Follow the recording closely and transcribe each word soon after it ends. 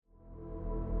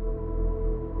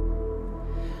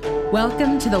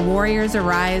Welcome to the Warriors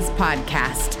Arise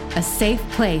podcast, a safe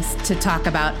place to talk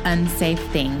about unsafe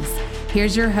things.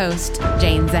 Here's your host,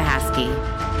 Jane Zahaski.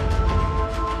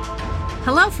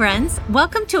 Hello, friends.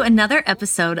 Welcome to another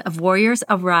episode of Warriors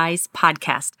Arise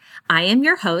podcast. I am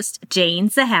your host, Jane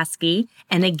Zahaski,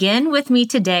 and again with me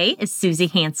today is Susie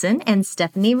Hansen and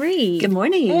Stephanie Reed. Good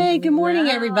morning. Hey, good morning,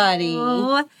 everybody.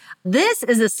 This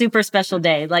is a super special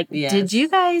day. Yes. Did you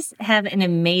guys have an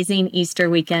amazing Easter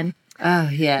weekend? Oh,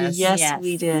 yes. Yes,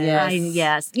 we did. Yes.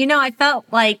 Yes. You know, I felt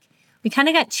like we kind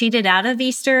of got cheated out of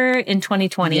Easter in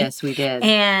 2020. Yes, we did.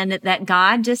 And that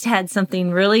God just had something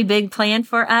really big planned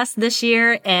for us this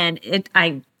year. And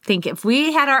I think if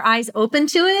we had our eyes open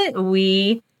to it,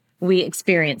 we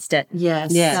experienced it.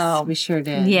 Yes. Yes, So, we sure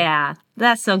did. Yeah,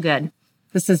 that's so good.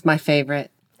 This is my favorite.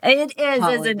 It is, isn't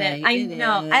Holiday. it? I It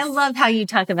know. is. I love how you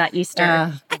talk about Easter.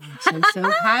 Gosh, I'm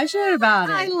so passionate about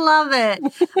I it. love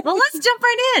it. Well, let's jump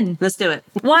right in. Let's do it.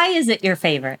 Why is it your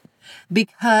favorite?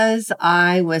 Because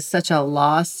I was such a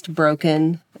lost,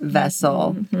 broken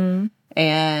vessel. Mm-hmm.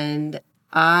 And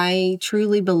I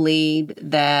truly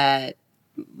believed that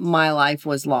my life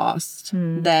was lost,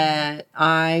 that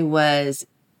I was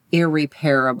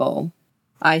irreparable.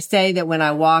 I say that when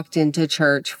I walked into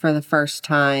church for the first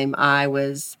time, I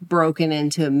was broken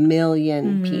into a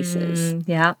million pieces.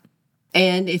 Yeah.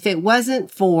 And if it wasn't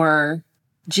for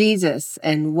Jesus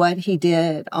and what he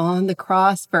did on the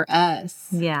cross for us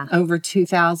Yeah. over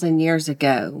 2,000 years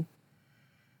ago,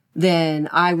 then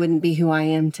I wouldn't be who I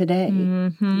am today.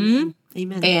 Mm-hmm.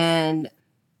 Amen. And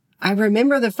I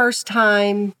remember the first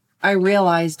time I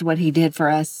realized what he did for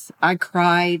us. I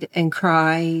cried and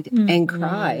cried and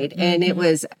cried. And it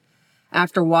was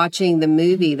after watching the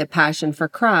movie, The Passion for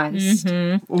Christ.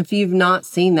 If you've not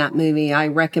seen that movie, I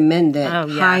recommend it Oh,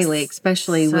 yes. highly,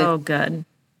 especially So with good.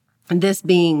 this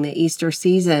being the Easter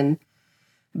season.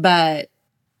 But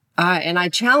I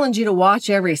challenge you to watch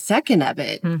every second of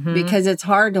it because it's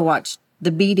hard to watch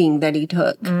the beating that he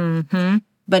took.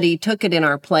 But he took it in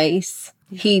our place.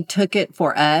 He took it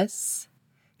for us.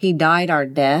 He died our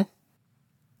death.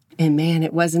 And man,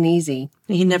 it wasn't easy.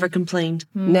 He never complained.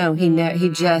 No, he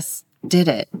just did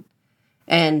it.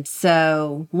 And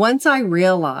so once I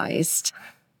realized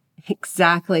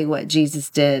exactly what Jesus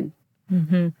did,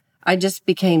 I just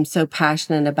became so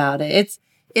passionate about it.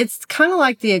 It's kind of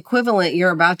like the equivalent you're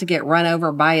about to get run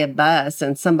over by a bus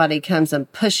and somebody comes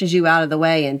and pushes you out of the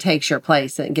way and takes your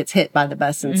place and gets hit by the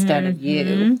bus instead of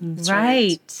you.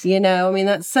 Right. You know, I mean,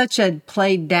 that's such a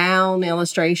played down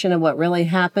illustration of what really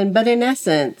happened. But in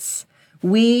essence,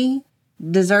 we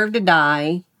deserve to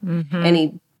die and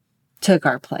he took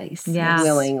our place Yes.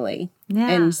 willingly. Yeah.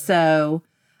 And so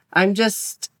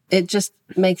it just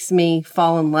makes me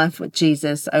fall in love with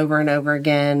Jesus over and over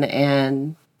again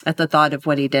and at the thought of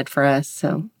what he did for us.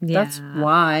 So that's Yeah.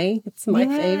 why it's my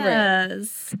favorite.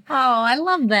 Yes. Oh, I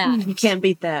love that. You can't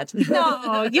beat that.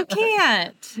 No, you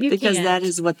can't. You because can't. that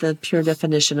is what the pure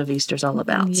definition of Easter is all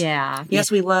about. Yeah.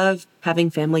 Yes, we love having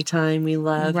family time. We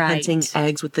love Right. hunting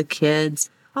eggs with the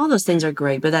kids. All those things are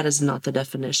great, but that is not the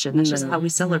definition. It's just how we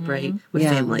celebrate with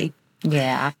Yeah. family.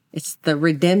 Yeah. It's the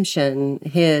redemption,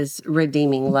 his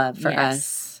redeeming love for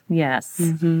us. Yes.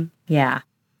 Yeah.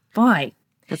 Boy.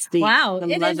 That's deep. Wow. I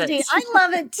It love is it. deep. I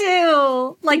love it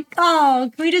too. Like, oh,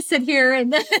 can we just sit here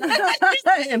and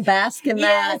And bask in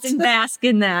that. yes, and bask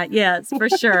in that. Yes, for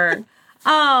sure.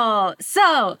 Oh,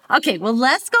 so, okay, well,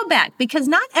 let's go back because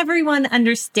not everyone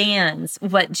understands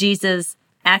what Jesus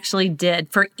actually did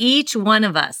for each one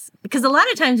of us. Because a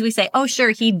lot of times we say, oh,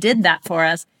 sure, he did that for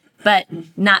us, but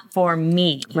not for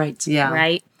me. Right. Yeah.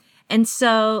 Right? And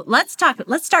so let's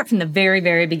start from the very,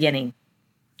 very beginning.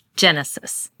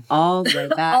 Genesis. All the way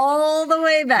back. All the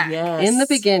way back. Yes. In the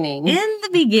beginning, In the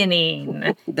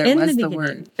beginning. there in was the the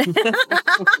beginning.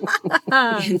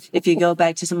 word. If you go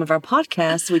back to some of our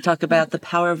podcasts, we talk about the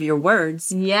power of your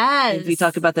words. Yes. If you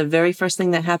talk about the very first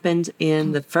thing that happened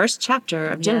in the first chapter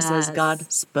of Genesis, Yes.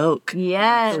 God spoke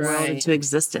Yes. the world Right. into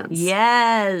existence.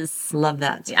 Yes. Love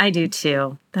that. I do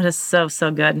too. That is so,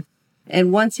 so good.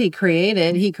 And once he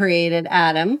created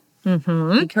Adam.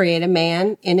 He created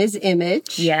man in his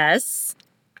image. Yes.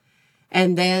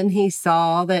 And then he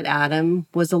saw that Adam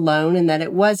was alone and that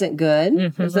it wasn't good.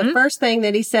 It was the first thing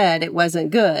that he said, it wasn't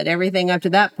good. Everything up to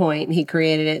that point, he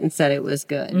created it and said it was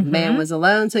good. Man was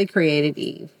alone, so he created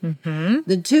Eve.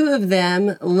 The two of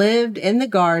them lived in the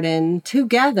garden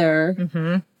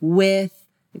together with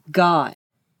God.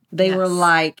 They were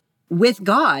like with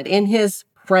God in his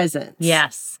presence.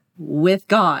 Yes. With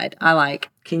God. I like,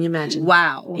 Can you imagine?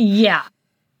 wow. Yeah.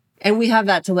 And we have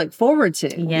that to look forward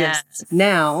to. Yes.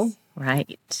 Now,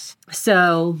 Right.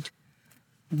 so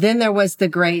Then there was the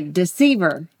great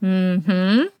deceiver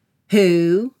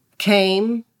who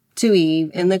came to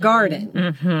Eve in the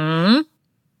garden.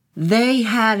 They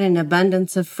had an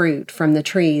abundance of fruit from the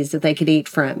trees that they could eat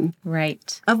from.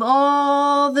 Right. Of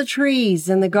all the trees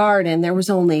in the garden, there was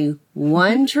only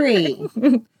one tree,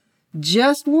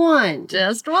 just one,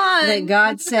 that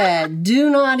God said, do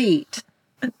not eat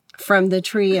from the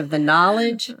tree of the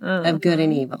knowledge of good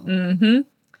and evil.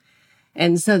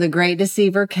 And so the great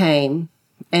deceiver came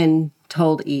and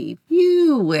told Eve,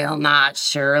 you will not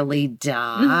surely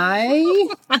die.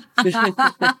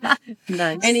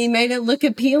 Nice. And he made it look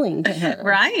appealing to her.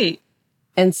 Right.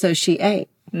 And so she ate.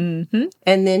 And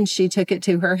then she took it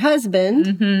to her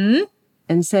husband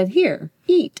and said, here,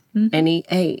 eat. And he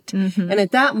ate. And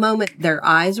at that moment, their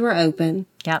eyes were open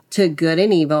Yep. to good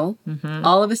and evil.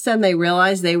 All of a sudden, they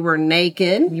realized they were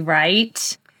naked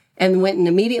Right. and went and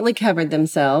immediately covered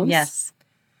themselves. Yes.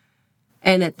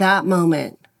 And at that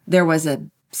moment, there was a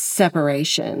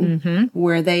separation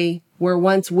where they were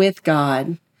once with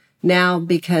God. Now,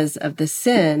 because of the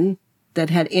sin that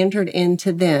had entered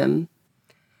into them,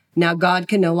 now God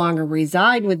can no longer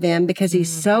reside with them because he's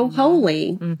so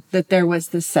holy that there was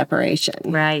this separation.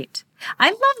 Right. I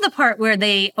love the part where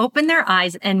they opened their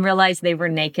eyes and realized they were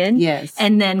naked. Yes.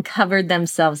 And then covered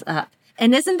themselves up.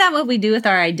 And isn't that what we do with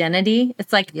our identity?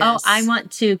 It's like, Yes. oh, I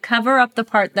want to cover up the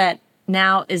part that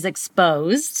now is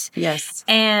exposed. Yes.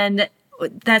 And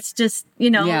that's just,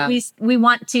 Yeah. we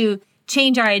want to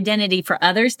change our identity for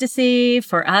others to see,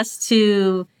 for us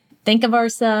to think of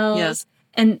ourselves. Yes.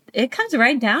 And it comes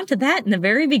right down to that in the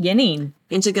very beginning.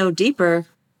 And to go deeper,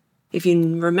 if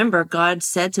you remember, God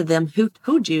said to them, who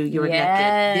told you you were naked?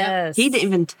 Yes. He didn't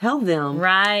even tell them.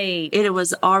 Right. It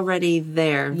was already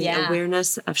there. The Yeah.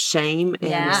 awareness of shame and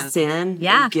Yeah. sin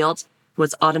Yeah. and guilt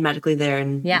was automatically there.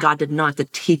 And Yeah. God did not have to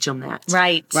teach them that.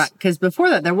 Right. Right. Because before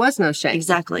that, there was no shame.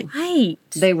 Exactly. Right.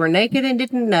 They were naked and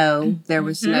didn't know. There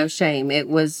was no shame. It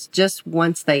was just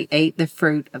once they ate the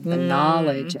fruit of the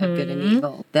knowledge of good and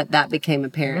evil that became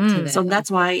apparent to them. So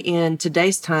that's why in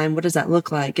today's time, what does that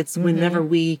look like? It's whenever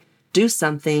we do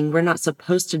something we're not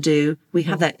supposed to do, we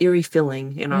have that eerie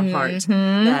feeling in our heart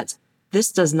that this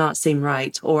does not seem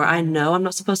right. Or I know I'm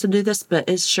not supposed to do this, but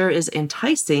it sure is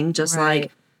enticing, just Right.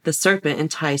 like the serpent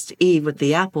enticed Eve with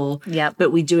the apple. Yep.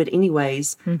 But we do it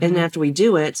anyways. And after we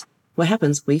do it, what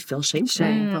happens? We feel shameful.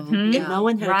 And no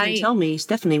one had Right. to tell me,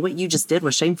 Stephanie, what you just did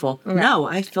was shameful. No,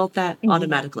 I felt that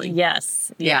automatically.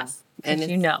 Yes. Yeah. Yes. And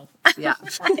And you know. yeah,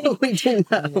 we do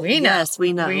know. We know. Yes,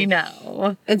 we know. We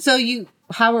know. And so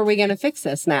how are we going to fix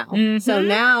this now? So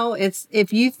now it's,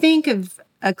 if you think of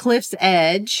a cliff's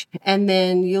edge and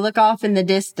then you look off in the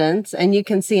distance and you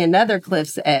can see another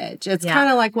cliff's edge, it's Yeah. kind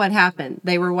of like what happened.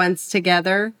 They were once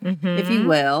together, if you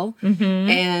will.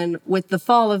 And with the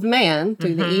fall of man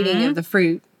through the eating of the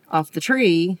fruit off the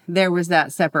tree, there was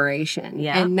that separation.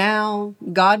 Yeah. And now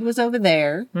God was over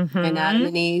there and Adam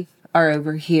and Eve are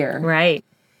over here. Right.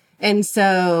 And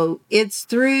so it's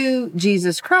through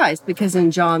Jesus Christ, because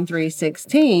in John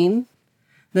 3:16,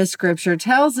 the scripture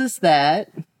tells us that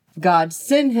God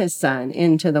sent his son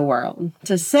into the world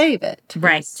to save it.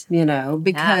 Right.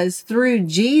 Because through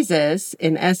Jesus,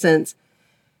 in essence,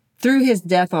 through his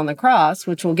death on the cross,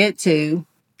 which we'll get to,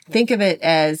 think of it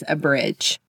as a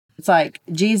bridge. It's like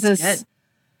Jesus Good.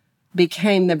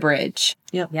 became the bridge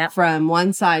Yep. from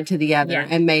one side to the other Yeah.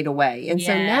 and made a way. And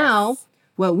so Yes. now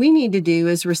what we need to do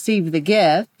is receive the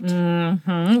gift.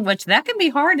 Which that can be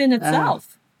hard in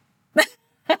itself.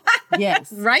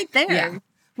 Yes. Right there. Yeah.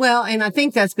 Well, and I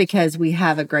think that's because we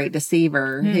have a great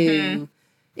deceiver who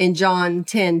in John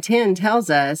 10:10 tells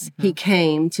us he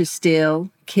came to steal,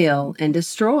 kill, and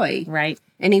destroy. Right.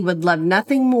 And he would love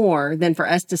nothing more than for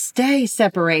us to stay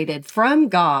separated from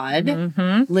God,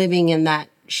 living in that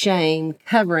shame,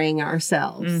 covering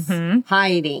ourselves,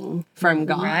 hiding from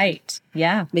God. Right.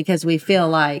 Yeah. Because we feel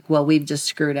like, well, we've just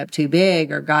screwed up too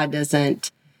big, or God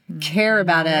doesn't care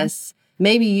about us.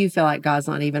 Maybe you feel like God's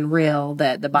not even real,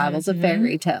 that the Bible's a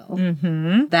fairy tale.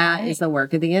 That is the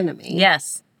work of the enemy.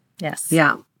 Yes. Yes.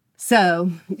 Yeah. So,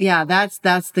 yeah, that's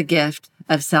the gift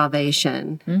of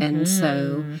salvation. And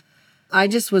so I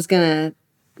just was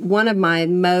one of my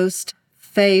most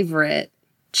favorite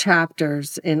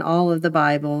chapters in all of the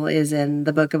Bible is in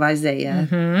the book of Isaiah.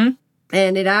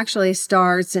 And it actually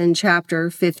starts in chapter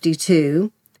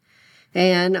 52.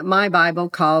 And my Bible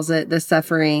calls it the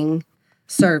suffering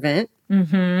servant.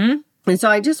 And so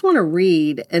I just want to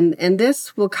read, and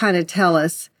this will kind of tell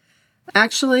us,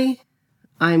 actually,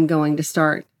 I'm going to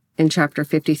start in chapter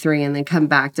 53 and then come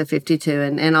back to 52,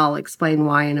 and I'll explain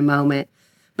why in a moment.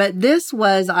 But this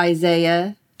was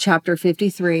Isaiah chapter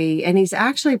 53, and he's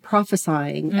actually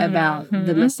prophesying about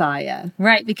the Messiah.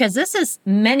 Right, because this is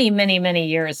many, many, many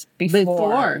years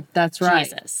before that's right.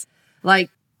 Jesus. Like,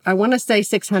 I want to say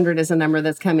 600 is a number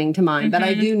that's coming to mind, but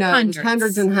I do know it was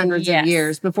hundreds and hundreds of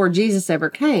years before Jesus ever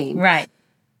came. Right.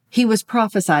 He was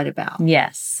prophesied about.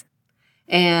 Yes.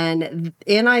 And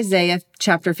in Isaiah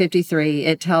chapter 53,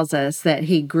 it tells us that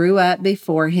he grew up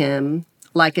before him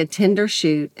like a tender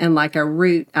shoot and like a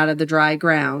root out of the dry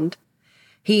ground.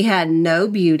 He had no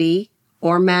beauty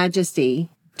or majesty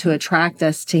to attract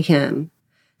us to him,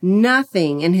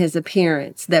 nothing in his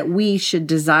appearance that we should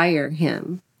desire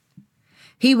him.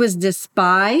 He was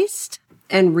despised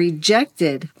and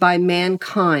rejected by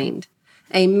mankind,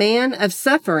 a man of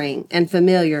suffering and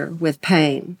familiar with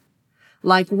pain.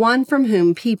 Like one from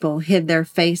whom people hid their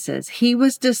faces, he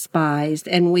was despised,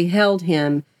 and we held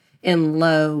him in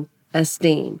low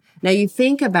esteem. Now you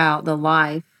think about the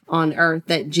life on earth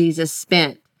that Jesus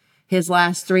spent his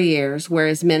last 3 years where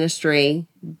his ministry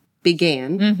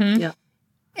began. Yeah.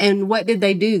 And what did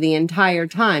they do the entire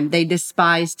time? They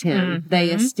despised him.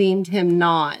 They esteemed him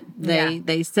not.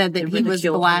 They said that he was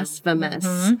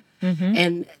blasphemous.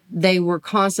 And they were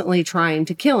constantly trying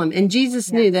to kill him. And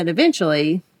Jesus knew that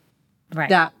eventually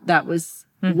that was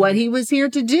what he was here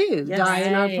to do, die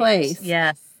in our place.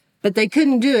 Yes. But they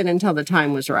couldn't do it until the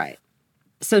time was right.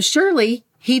 So surely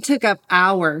he took up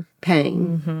our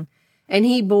pain and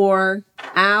he bore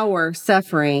our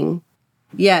suffering.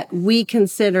 Yet we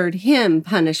considered him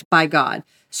punished by God,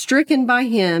 stricken by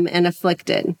him and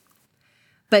afflicted.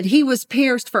 But he was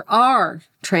pierced for our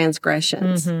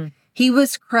transgressions. He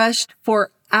was crushed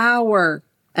for our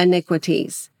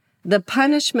iniquities. The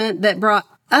punishment that brought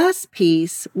us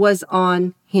peace was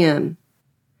on him.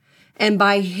 And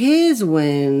by his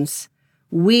wounds,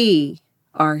 we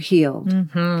are healed.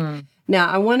 Now,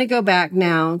 I want to go back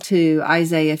now to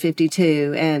Isaiah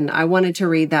 52, and I wanted to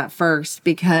read that first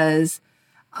because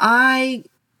I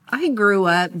grew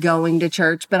up going to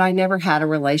church, but I never had a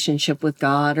relationship with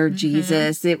God or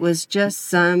Jesus. It was just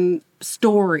some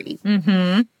story.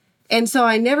 And so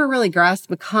I never really grasped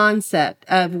the concept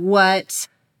of what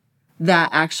that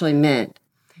actually meant.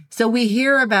 So we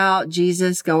hear about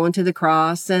Jesus going to the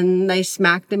cross and they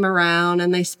smacked him around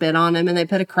and they spit on him and they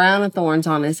put a crown of thorns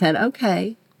on his head.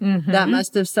 Okay, that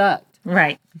must have sucked.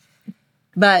 Right.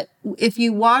 But if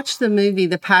you watch the movie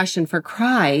The Passion for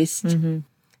Christ,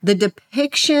 the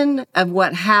depiction of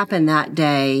what happened that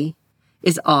day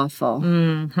is awful.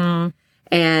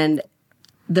 And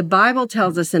the Bible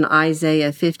tells us in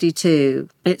Isaiah 52,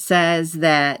 it says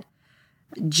that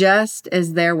just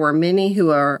as there were many who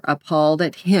are appalled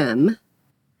at him,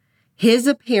 his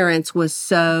appearance was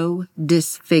so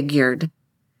disfigured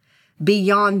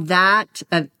beyond that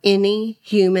of any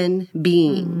human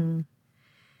being.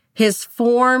 His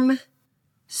form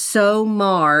so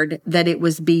marred that it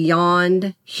was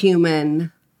beyond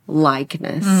human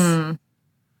likeness.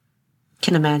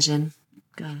 Can imagine.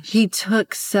 Gosh. He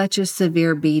took such a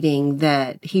severe beating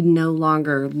that he no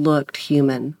longer looked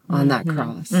human on that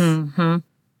cross. And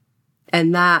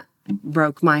that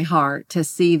broke my heart to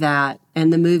see that.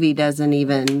 And the movie doesn't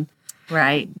even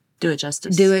Do it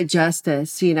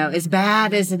justice. You know, as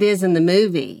bad as it is in the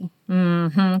movie.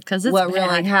 Because what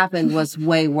really happened was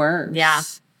way worse.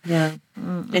 Yeah.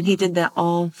 And he did that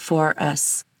all for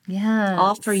us. Yeah.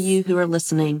 All for you who are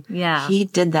listening. Yeah. He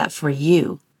did that for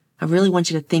you. I really want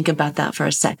you to think about that for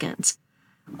a second.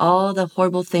 All the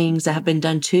horrible things that have been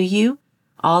done to you,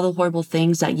 all the horrible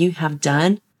things that you have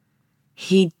done,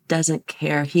 he doesn't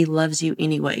care. He loves you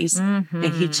anyways.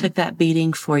 And he took that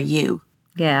beating for you.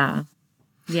 Yeah.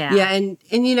 And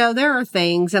you know, there are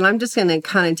things, and I'm just going to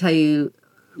kind of tell you,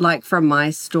 like from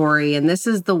my story, and this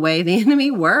is the way the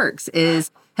enemy works, is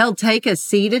he'll take a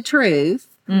seed of truth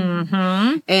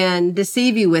and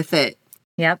deceive you with it.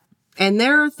 Yep. And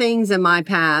there are things in my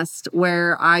past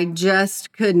where I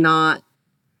just could not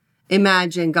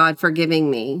imagine God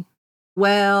forgiving me.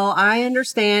 Well, I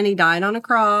understand he died on a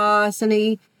cross and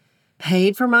he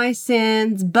paid for my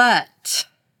sins, but...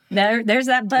 There's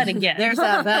that but again. There's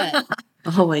that but.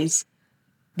 Always.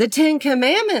 The 10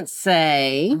 Commandments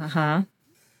say,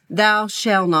 thou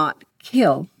shalt not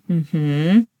kill.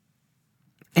 And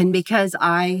because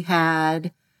I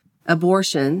had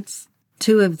abortions,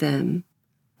 2 of them,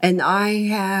 and I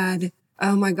had,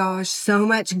 oh my gosh, so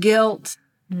much guilt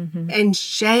and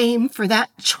shame for that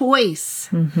choice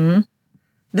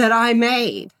that I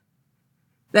made.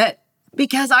 That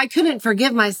because I couldn't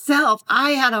forgive myself,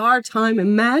 I had a hard time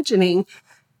imagining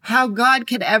how God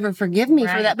could ever forgive me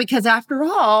for that. Because after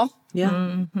all,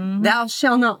 thou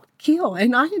shalt not kill.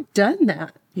 And I had done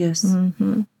that. Yes.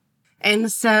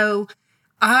 And so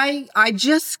I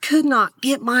just could not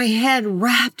get my head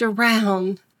wrapped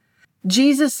around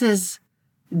Jesus's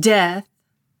death,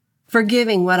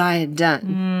 forgiving what I had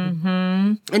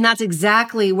done. And that's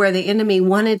exactly where the enemy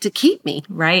wanted to keep me.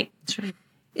 Right. That's right.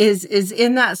 Is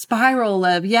in that spiral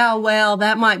of, yeah, well,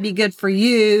 that might be good for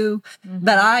you,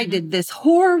 but I did this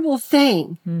horrible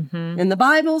thing. And the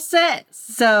Bible says,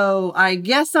 so I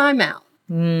guess I'm out.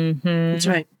 That's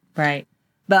right. Right.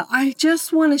 But I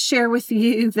just want to share with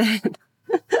you that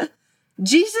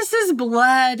Jesus's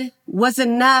blood was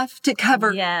enough to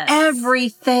cover Yes.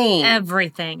 everything.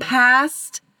 Everything.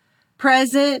 Past,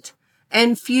 present,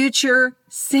 and future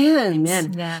sins.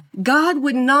 Amen. Yeah. God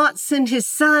would not send his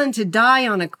son to die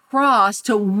on a cross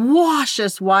to wash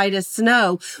us white as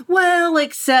snow. Well,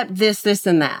 except this,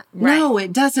 and that. Right. No,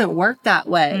 it doesn't work that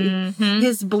way.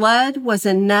 His blood was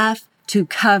enough to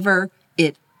cover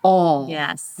it all.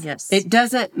 Yes. Yes. It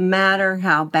doesn't matter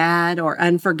how bad or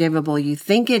unforgivable you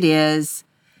think it is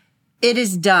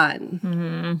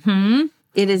done.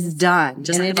 It is done.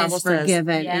 Just and like it the Bible is says.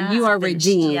 forgiven. Yeah. And you are Finished.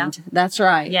 redeemed. Yeah. That's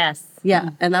right. Yes.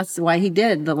 Yeah. And that's why he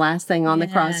did the last thing on the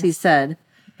cross. He Yes. said,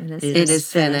 It it is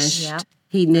finished. Yep.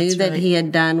 He knew That's that right. he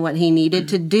had done what he needed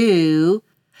to do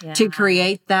to Yeah.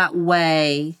 create that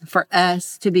way for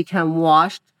us to become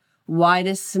washed white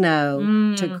as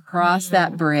snow, to cross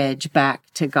that bridge back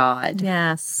to God.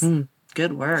 Yes.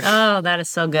 Good word. Oh, that is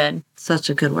so good. Such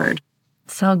a good word.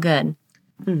 So good.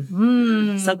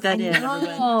 Soak that in,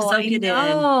 everyone. Soak I it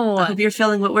know. in. I hope you're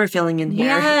feeling what we're feeling in here.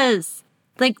 Yes.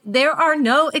 Like there are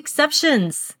no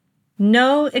exceptions.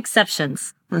 No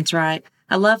exceptions. That's right.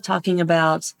 I love talking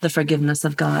about the forgiveness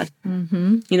of God.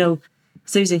 You know,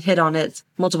 Susie hit on it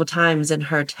multiple times in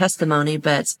her testimony,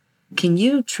 but can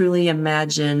you truly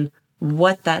imagine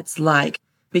what that's like?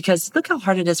 Because look how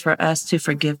hard it is for us to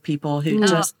forgive people who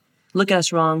just look at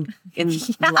us wrong in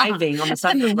driving on the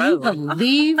side of the Can you road.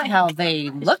 believe how they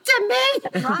looked at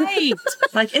me? Right.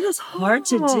 Like, it is hard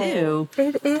to do.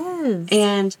 It is.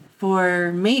 And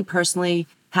for me personally,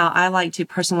 how I like to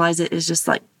personalize it is just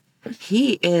like,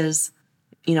 he is,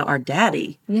 you know, our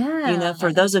daddy. Yeah. You know,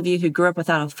 for those of you who grew up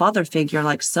without a father figure,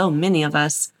 like so many of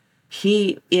us,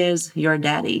 he is your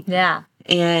daddy. Yeah.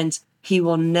 And he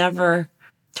will never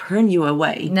turn you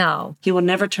away. No. He will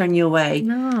never turn you away.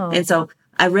 No. And so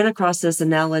I ran across this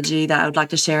analogy that I would like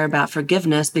to share about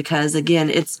forgiveness because,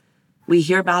 again, we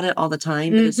hear about it all the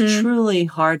time, but it's truly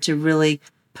hard to really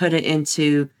put it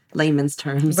into layman's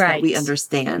terms that we Right.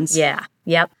 understand. Yeah.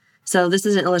 Yep. So this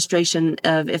is an illustration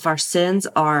of if our sins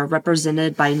are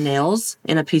represented by nails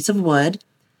in a piece of wood,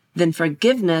 then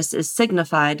forgiveness is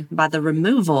signified by the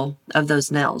removal of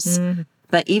those nails.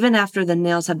 But even after the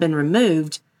nails have been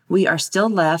removed, we are still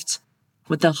left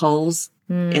with the holes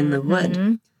in the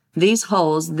wood. These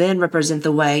holes then represent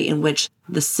the way in which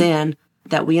the sin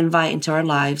that we invite into our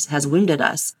lives has wounded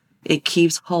us. It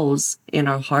keeps holes in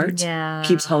our heart, Yeah.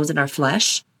 keeps holes in our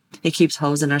flesh, it keeps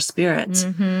holes in our spirit.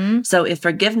 So if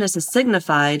forgiveness is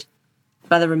signified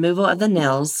by the removal of the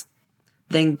nails,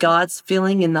 then God's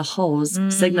filling in the holes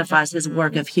signifies his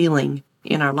work of healing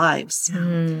in our lives.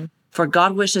 For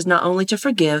God wishes not only to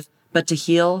forgive, but to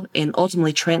heal and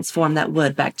ultimately transform that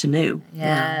wood back to new.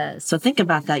 Yes. So think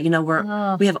about that. You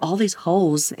know, we have all these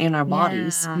holes in our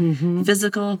bodies,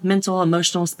 physical, mental,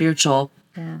 emotional, spiritual.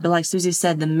 Yeah. But like Susie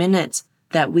said, the minute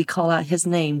that we call out his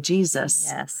name, Jesus,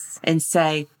 Yes. and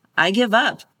say, I give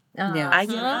up. Yeah. I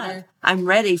give up. I'm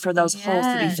ready for those holes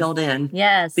to be Yes. filled in.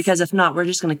 Yes. Because if not, we're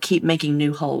just going to keep making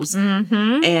new holes and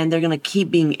they're going to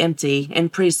keep being empty.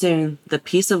 And pretty soon the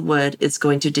piece of wood is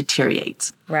going to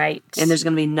deteriorate Right. and there's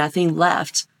going to be nothing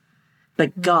left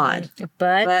but God.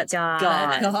 But God.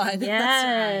 God.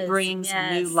 Yes. Brings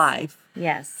Yes. new life.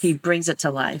 Yes. He brings it to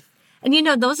life. And you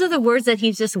know, those are the words that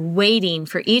he's just waiting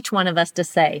for each one of us to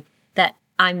say that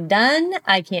I'm done.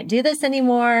 I can't do this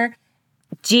anymore.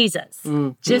 Jesus.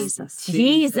 Just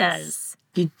Jesus.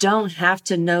 You don't have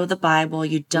to know the Bible.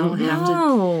 You don't have to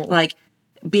No. like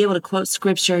be able to quote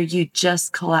scripture. You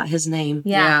just call out his name.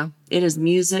 Yeah. It is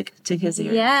music to his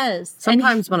ears. Yes.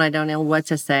 Sometimes when I don't know what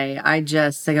to say, I go,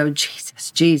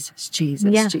 Jesus, Jesus, Jesus,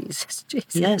 Yeah. Jesus,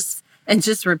 Jesus. Yes. And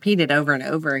just repeat it over and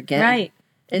over again. Right.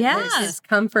 It's just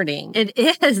comforting. It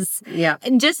is. Yeah.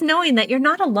 And just knowing that you're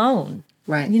not alone.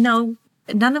 Right. You know,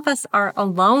 none of us are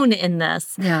alone in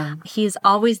this. Yeah. He's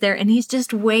always there and he's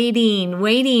just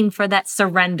waiting for that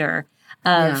surrender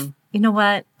of, Yeah. you know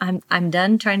what? I'm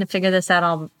done trying to figure this out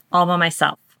all by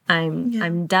myself.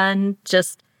 I'm done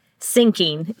just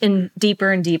sinking in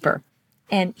deeper and deeper.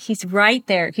 And he's right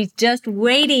there. He's just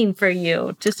waiting for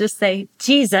you to just say,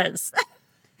 Jesus.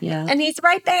 Yeah. And he's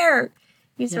right there.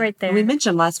 He's right there. And we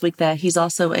mentioned last week that he's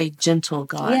also a gentle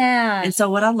God. Yeah. And so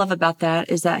what I love about that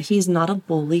is that he's not a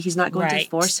bully. He's not going to Right.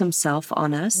 force himself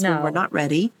on us No. when we're not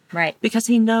ready. Right. Because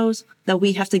he knows that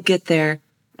we have to get there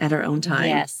at our own time.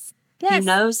 Yes. He Yes.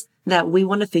 knows that we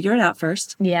want to figure it out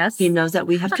first. Yes. He knows that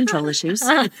we have control issues.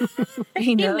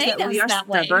 He knows made that we us are that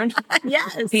way. stubborn.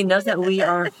 Yes. He knows that we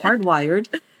are hardwired.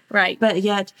 Right. But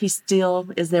yet he still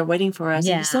is there waiting for us.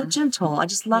 And he's so Yeah. gentle. I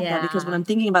just love that because Yeah. when I'm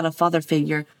thinking about a father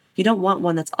figure, you don't want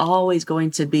one that's always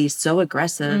going to be so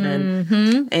aggressive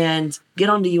and get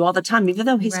onto you all the time, even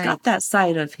though he's Right. got that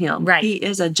side of him. Right. He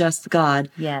is a just God.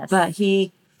 Yes. But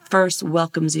he first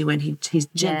welcomes you and he's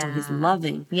gentle. Yeah. He's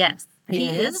loving. Yes. He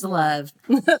is love.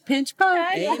 Pinch poke.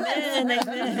 Amen.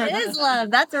 Amen. It is love.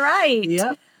 That's right.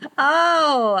 Yep.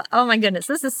 Oh my goodness.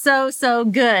 This is so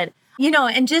good.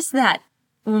 And just that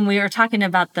when we were talking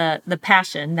about the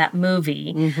Passion, that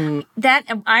movie, that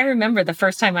I remember the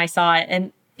first time I saw it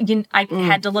and I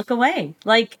had to look away.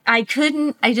 Like I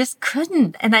just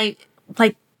couldn't. And I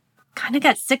kind of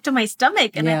got sick to my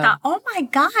stomach and I Yeah. thought, oh my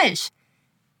gosh,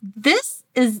 this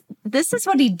is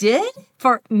what he did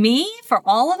for me, for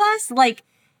all of us. Like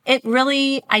it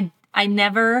really, I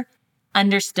never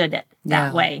understood it that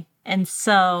Yeah. way. And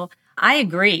so I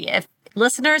agree. If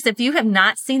you have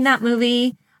not seen that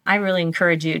movie, I really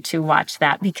encourage you to watch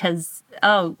that because,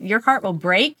 your heart will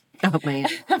break Oh, man.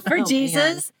 for Oh,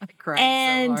 Jesus man. I cried so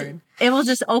and hard. it will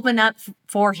just open up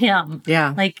for him.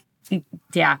 Yeah.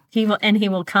 He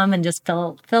will come and just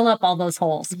fill up all those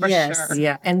holes for Yes. sure.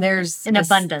 Yeah. And there's In a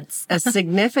abundance.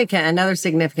 another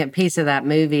significant piece of that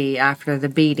movie after the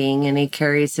beating, and he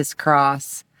carries his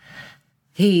cross.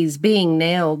 He's being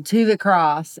nailed to the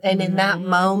cross. And in that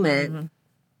moment,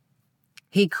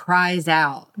 he cries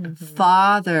out,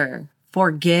 Father,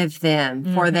 forgive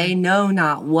them, for they know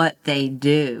not what they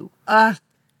do.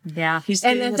 Yeah. He's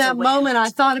And giving at us that a way moment, I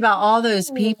thought about all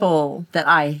those people that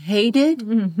I hated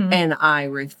and I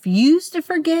refused to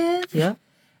forgive. Yep.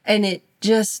 And it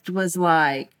just was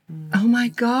like, oh my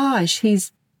gosh,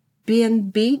 he's being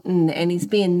beaten and he's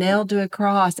being nailed to a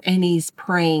cross and he's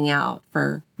praying out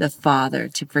for the Father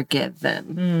to forgive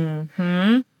them.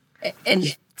 And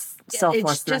it's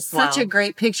Selflessness. just such a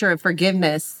great picture of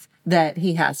forgiveness that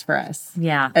he has for us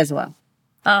Yeah. as well.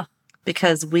 Oh,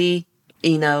 because we,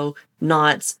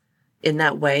 not in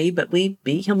that way, but we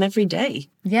beat him every day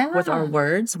yeah. with our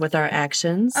words, with our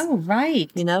actions, Oh,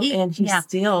 right. and he yeah.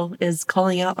 still is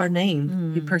calling out our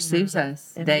name He pursues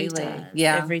us daily. day.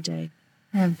 Yeah. Every day.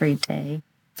 Every day.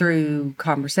 Through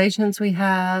conversations we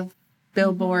have,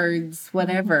 billboards,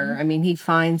 whatever. I mean, he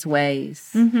finds ways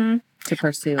to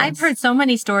pursue us. I've heard so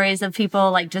many stories of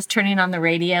people like just turning on the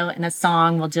radio and a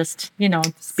song will just,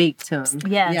 speak to him.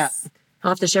 yes. Yeah.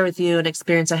 I'll have to share with you an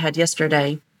experience I had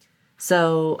yesterday.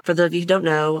 So for those of you who don't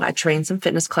know, I trained some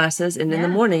fitness classes, and in the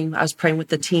morning I was praying with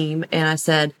the team and I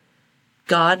said,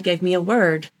 God gave me a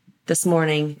word this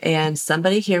morning and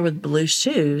somebody here with blue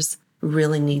shoes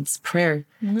really needs prayer.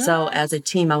 So as a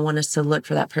team, I want us to look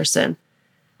for that person.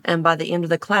 And by the end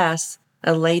of the class,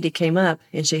 a lady came up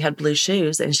and she had blue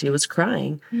shoes and she was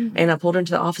crying. And I pulled her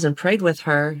into the office and prayed with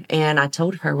her. And I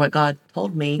told her what God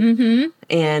told me.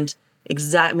 And she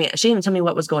didn't tell me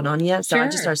what was going on yet. So I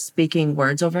just Sure. started speaking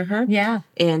words over her. Yeah.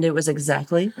 And it was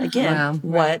exactly, again, Wow.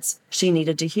 what she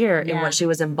needed to hear and Yeah. what she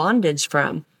was in bondage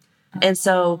from. And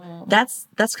so that's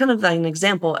kind of like an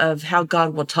example of how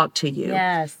God will talk to you.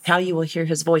 Yes. How you will hear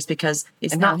his voice because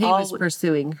it's And how not he all was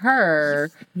pursuing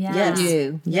her. Yes.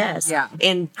 You. Yes. Yeah.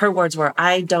 And her words were,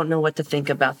 I don't know what to think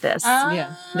about this.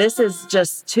 Yeah. This is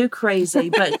just too crazy,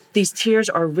 but these tears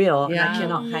are real and I Yeah.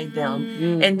 cannot hide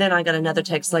them. And then I got another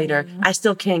text later. I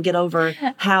still can't get over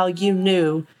how you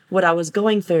knew what I was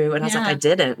going through. And I was like, Yeah. I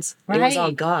didn't. It was all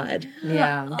Right. God.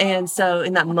 Yeah. And so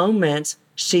in that moment,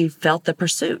 she felt the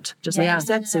pursuit, just like Yeah. you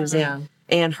said, Susie. Yeah.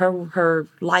 And her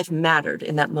life mattered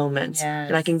in that moment. Yes.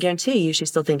 And I can guarantee you she's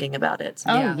still thinking about it.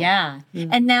 Oh, yeah.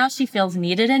 And now she feels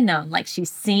needed and known. Like she's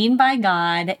seen by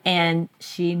God and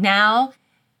she now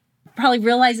probably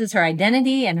realizes her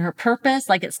identity and her purpose.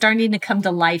 Like it's starting to come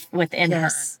to life within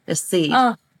Yes. A seed.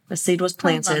 her. Oh, A seed was I love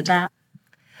planted. that.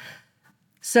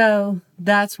 So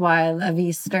that's why I love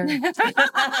Easter.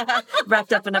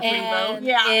 Wrapped up in a rainbow.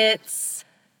 Yeah.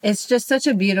 It's just such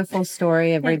a beautiful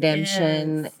story of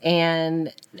redemption.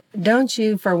 And don't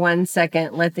you for one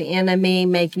second let the enemy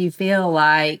make you feel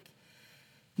like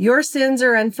your sins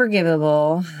are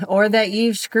unforgivable or that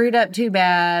you've screwed up too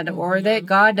bad or that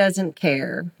God doesn't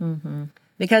care.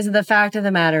 Because the fact of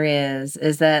the matter is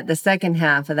that the second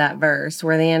half of that verse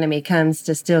where the enemy comes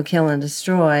to steal, kill, and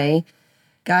destroy,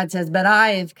 God says, but I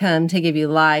have come to give you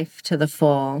life to the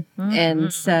full.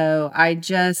 And so I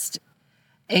just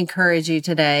encourage you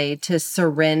today to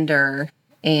surrender.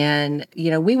 And,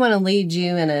 we want to lead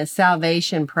you in a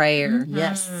salvation prayer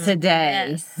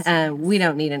today. Yes. We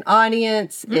don't need an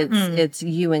audience. It's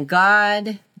you and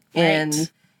God.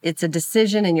 And it's a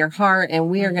decision in your heart. And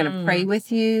we are going to pray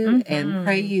with you and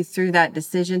pray you through that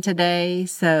decision today.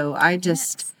 So I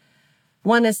just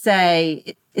want to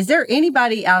say, is there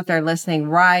anybody out there listening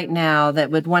right now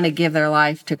that would want to give their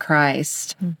life to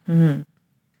Christ and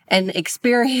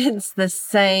experience the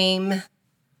same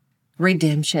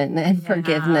redemption and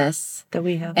forgiveness that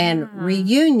we have and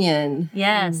reunion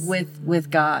Yes. with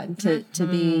God to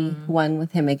be one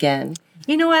with him again?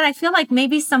 You know what? I feel like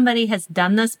maybe somebody has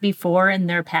done this before in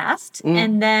their past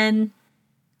and then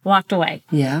walked away.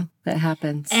 Yeah, that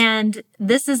happens. And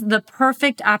this is the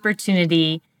perfect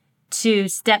opportunity to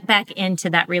step back into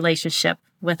that relationship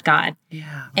with God.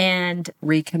 Yeah. And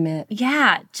Recommit.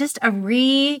 just a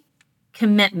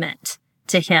recommitment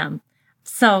to him.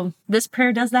 So this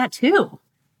prayer does that too.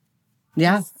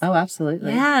 Yeah. Oh,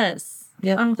 absolutely. Yes.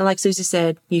 Yeah. Oh. And like Susie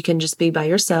said, you can just be by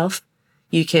yourself.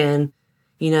 You can,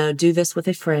 do this with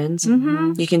a friend.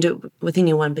 You can do it with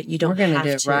anyone, but you don't We're going to have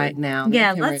do it right now. Yeah,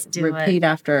 You can let's do it. repeat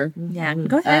after Yeah.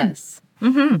 Go ahead. us.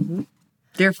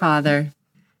 Dear Father,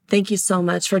 Thank you so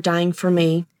much for dying for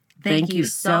me. thank you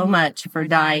so much for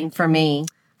dying for me.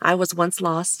 I was once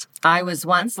lost, I was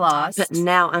once lost, but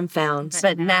now I'm found.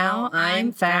 but now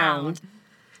I'm found.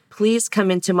 Please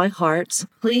come into my heart.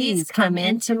 Please come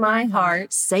into my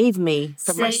heart. Save me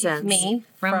from my Save sins. me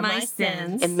From my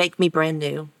sins. And make me brand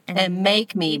new. and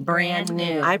make me brand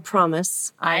new. I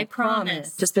promise I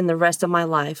promise to spend the rest of my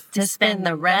life to spend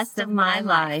the rest of my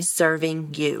life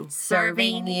serving you.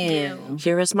 serving you.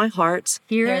 Here is my heart.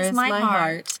 Here is my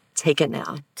heart. Take it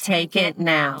now. Take it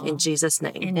now. In Jesus'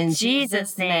 name. In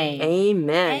Jesus' name.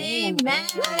 Amen. Amen.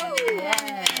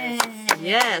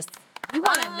 Yes. We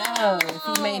want to know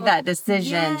if you made that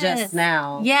decision just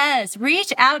now. Yes.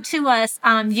 Reach out to us.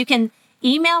 You can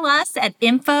email us at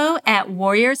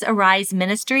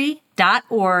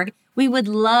info@warriorsariseministry.org. We would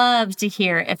love to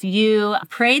hear if you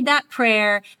prayed that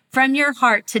prayer from your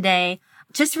heart today.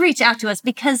 Just reach out to us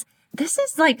because this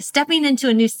is like stepping into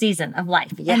a new season of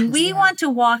life. And we want to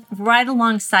walk right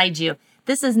alongside you.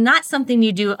 This is not something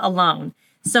you do alone.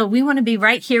 So we want to be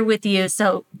right here with you.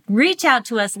 So reach out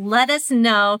to us, let us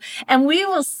know, and we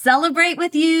will celebrate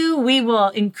with you. We will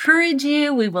encourage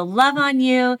you. We will love on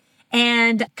you.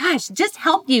 And gosh, just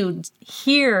help you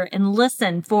hear and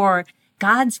listen for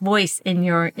God's voice in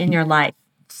your life.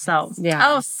 So,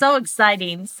 so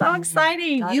exciting. So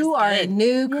exciting. You are a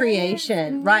new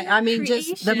creation, right? I mean,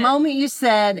 just the moment you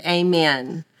said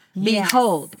amen,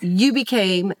 behold, you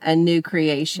became a new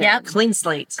creation. Yep. Clean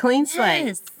slate. Clean slate.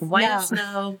 Yes. White Now, as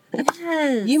snow.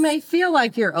 Yes. You may feel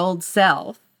like your old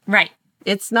self. Right.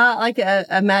 It's not like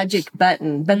a magic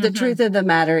button, but the truth of the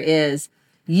matter is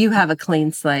you have a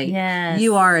clean slate. Yes.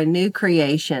 You are a new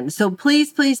creation. So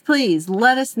please, please, please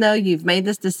let us know you've made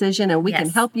this decision and we can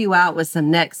Yes. help you out with some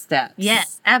next steps.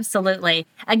 Yes, absolutely.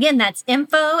 Again, that's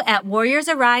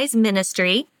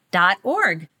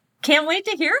info@warriorsariseministry.org. Can't wait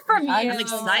to hear from you. I'm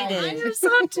excited. I'm so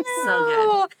too.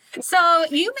 So So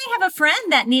you may have a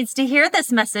friend that needs to hear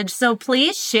this message. So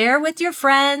please share with your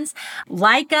friends,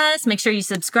 like us, make sure you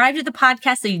subscribe to the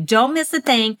podcast so you don't miss a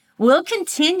thing. We'll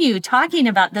continue talking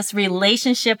about this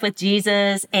relationship with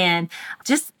Jesus and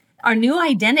just our new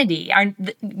identity,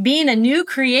 being a new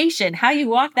creation, how you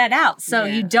walk that out. So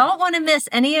you don't want to miss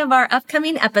any of our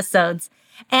upcoming episodes.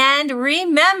 And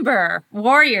remember,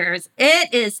 warriors,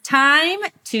 it is time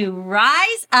to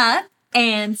rise up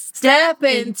and step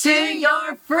into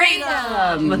your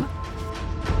freedom.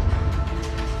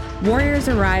 Warriors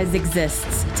Arise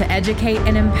exists to educate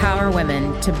and empower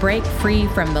women to break free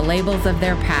from the labels of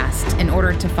their past in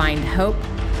order to find hope,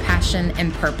 passion,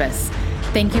 and purpose.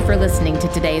 Thank you for listening to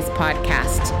today's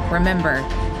podcast. Remember,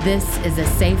 this is a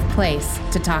safe place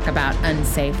to talk about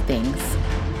unsafe things.